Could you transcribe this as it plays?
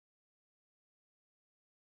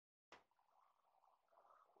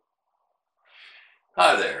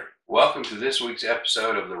Hi there. Welcome to this week's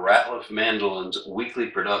episode of the Ratliff Mandolins Weekly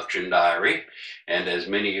Production Diary. And as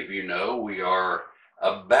many of you know, we are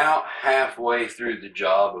about halfway through the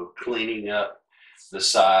job of cleaning up the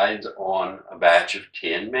sides on a batch of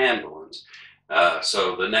 10 mandolins.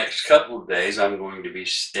 So the next couple of days, I'm going to be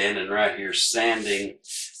standing right here sanding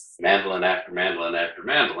mandolin after mandolin after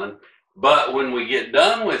mandolin. But when we get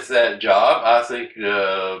done with that job, I think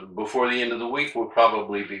before the end of the week, we'll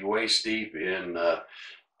probably be waist deep in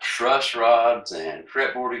truss rods and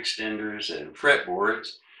fretboard extenders and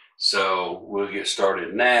fretboards. So we'll get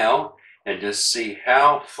started now and just see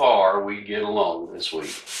how far we get along this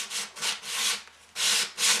week.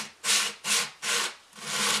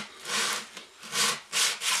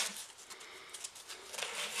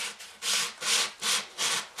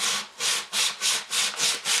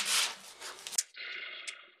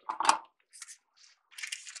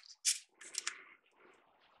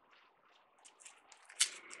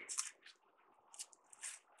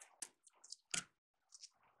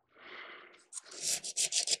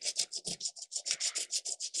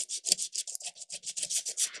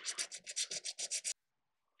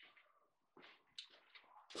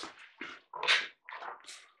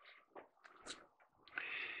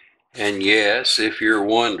 And yes, if you're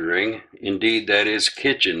wondering, indeed that is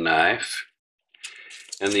kitchen knife.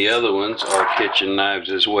 And the other ones are kitchen knives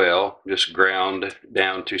as well, just ground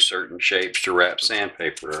down to certain shapes to wrap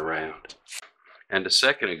sandpaper around. And a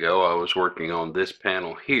second ago I was working on this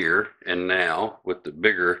panel here, and now with the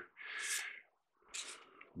bigger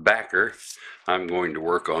backer, I'm going to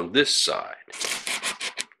work on this side.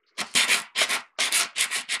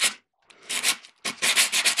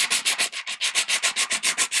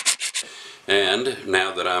 And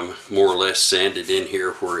now that I'm more or less sanded in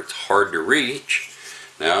here where it's hard to reach,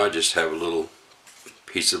 now I just have a little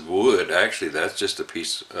piece of wood. Actually, that's just a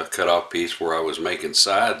cut-off piece where I was making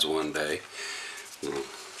sides one day. A little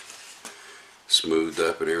smoothed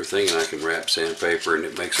up and everything, and I can wrap sandpaper, and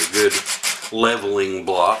it makes a good leveling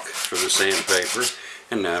block for the sandpaper.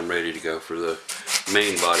 And now I'm ready to go for the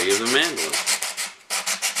main body of the mandolin.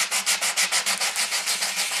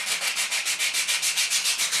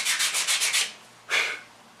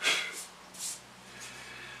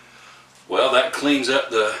 Well, that cleans up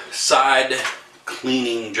the side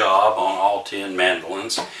cleaning job on all 10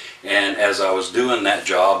 mandolins. And as I was doing that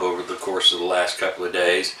job over the course of the last couple of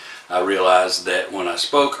days, I realized that when I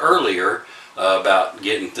spoke earlier about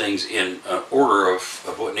getting things in order of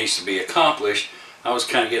what needs to be accomplished, I was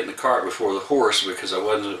kind of getting the cart before the horse, because I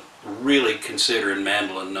wasn't really considering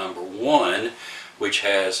mandolin number 1, which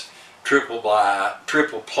has triple ply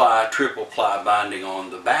binding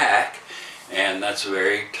on the back. And that's a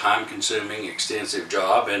very time-consuming, extensive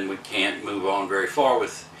job, and we can't move on very far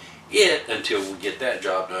with it until we get that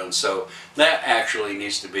job done. So that actually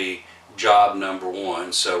needs to be job number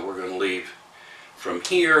 1. So we're going to leave from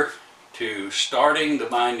here to starting the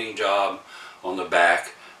binding job on the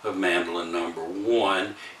back of mandolin number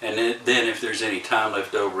 1. And then if there's any time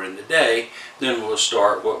left over in the day, then we'll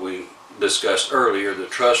start what we discussed earlier, the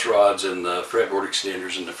truss rods and the fretboard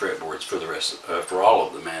extenders and the fretboards for the rest for all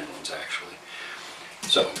of the mandolins actually.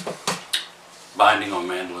 So, binding on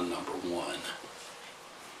mandolin number 1.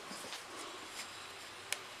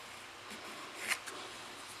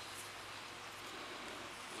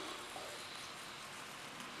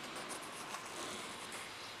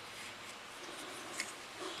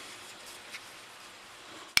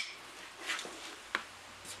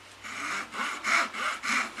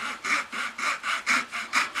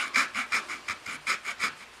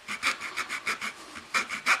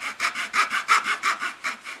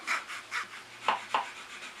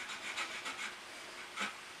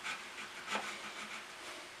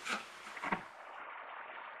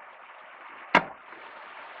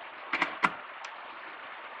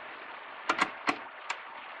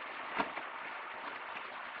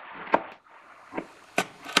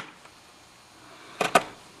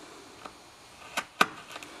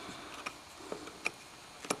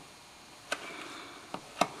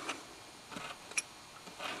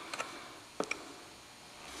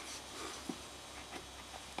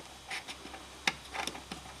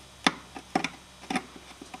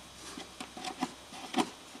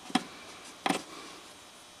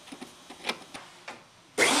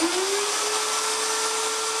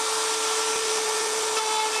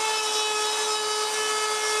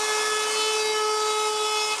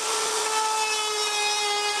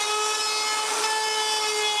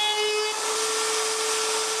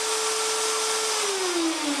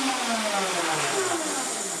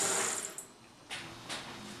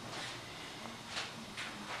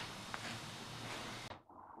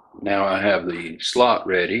 Now I have the slot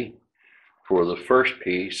ready for the first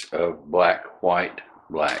piece of black, white,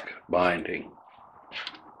 black binding.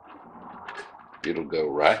 It'll go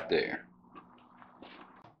right there.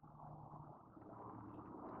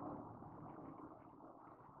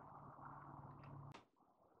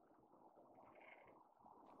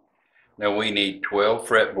 Now we need 12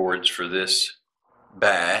 fretboards for this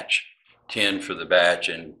batch, 10 for the batch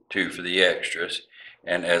and 2 for the extras.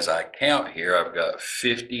 And as I count here, I've got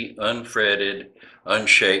 50 unfretted,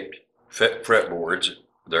 unshaped fretboards.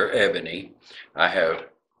 They're ebony. I have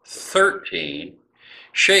 13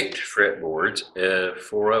 shaped fretboards.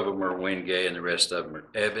 4 of them are Wingate and the rest of them are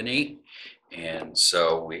ebony. And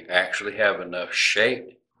so we actually have enough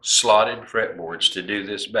shaped slotted fretboards to do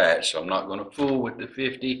this batch. So I'm not going to fool with the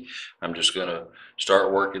 50. I'm just going to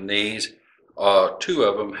start working these. 2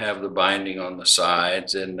 of them have the binding on the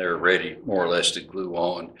sides and they're ready more or less to glue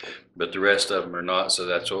on, but the rest of them are not. So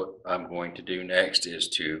that's what I'm going to do next, is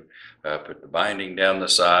to put the binding down the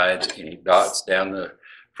sides, any dots down the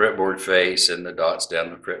fretboard face and the dots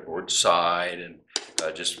down the fretboard side, and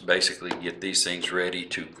just basically get these things ready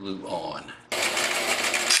to glue on.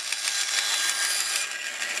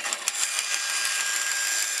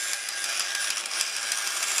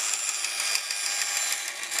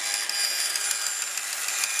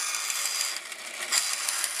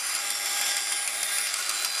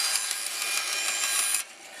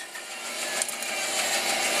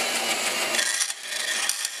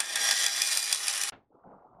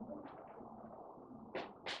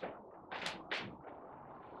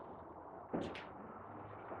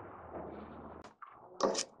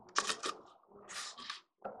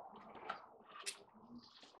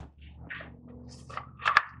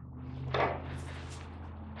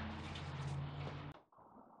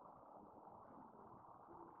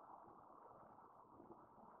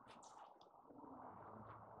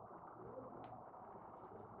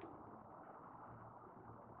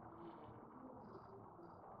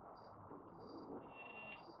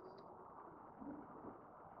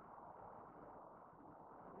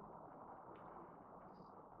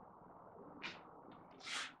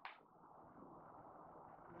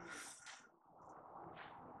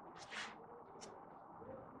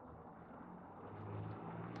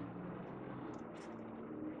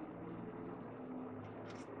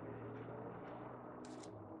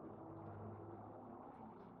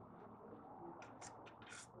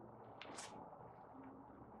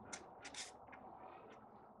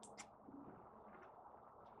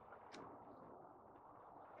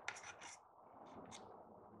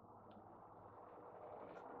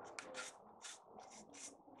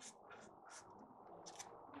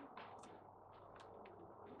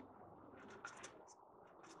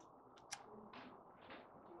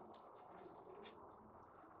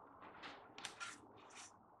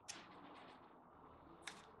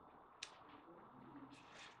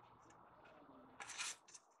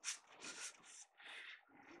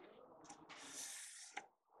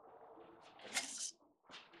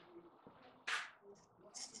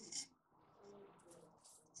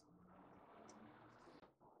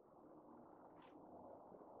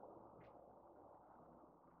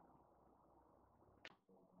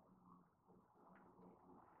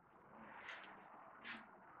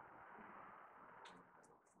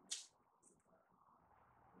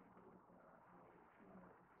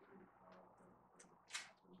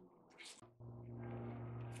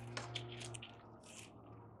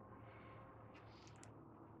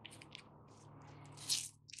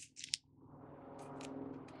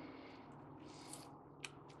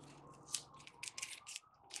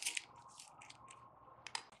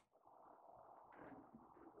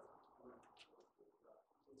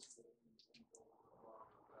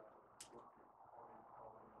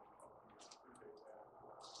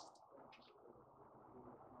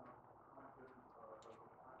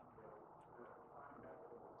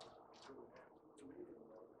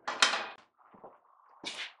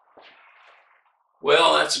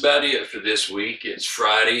 Well, that's about it for this week. It's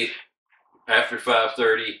Friday after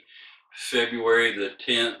 5:30, February the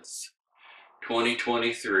 10th,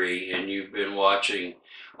 2023, and you've been watching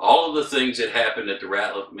all of the things that happened at the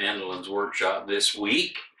Ratliff Mandolins workshop this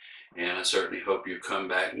week. And I certainly hope you come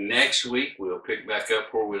back next week. We'll pick back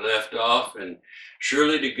up where we left off, and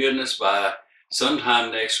surely to goodness by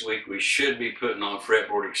sometime next week we should be putting on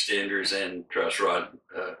fretboard extenders and truss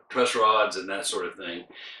rods and that sort of thing.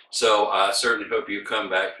 So I certainly hope you come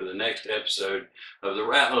back for the next episode of the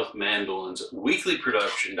Ratliff Mandolins weekly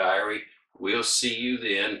production diary. We'll see you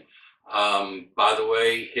then. By the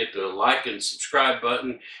way, hit the like and subscribe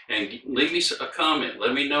button and leave me a comment.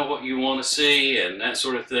 Let me know what you want to see and that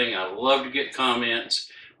sort of thing. I love to get comments.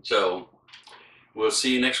 So we'll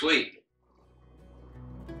see you next week.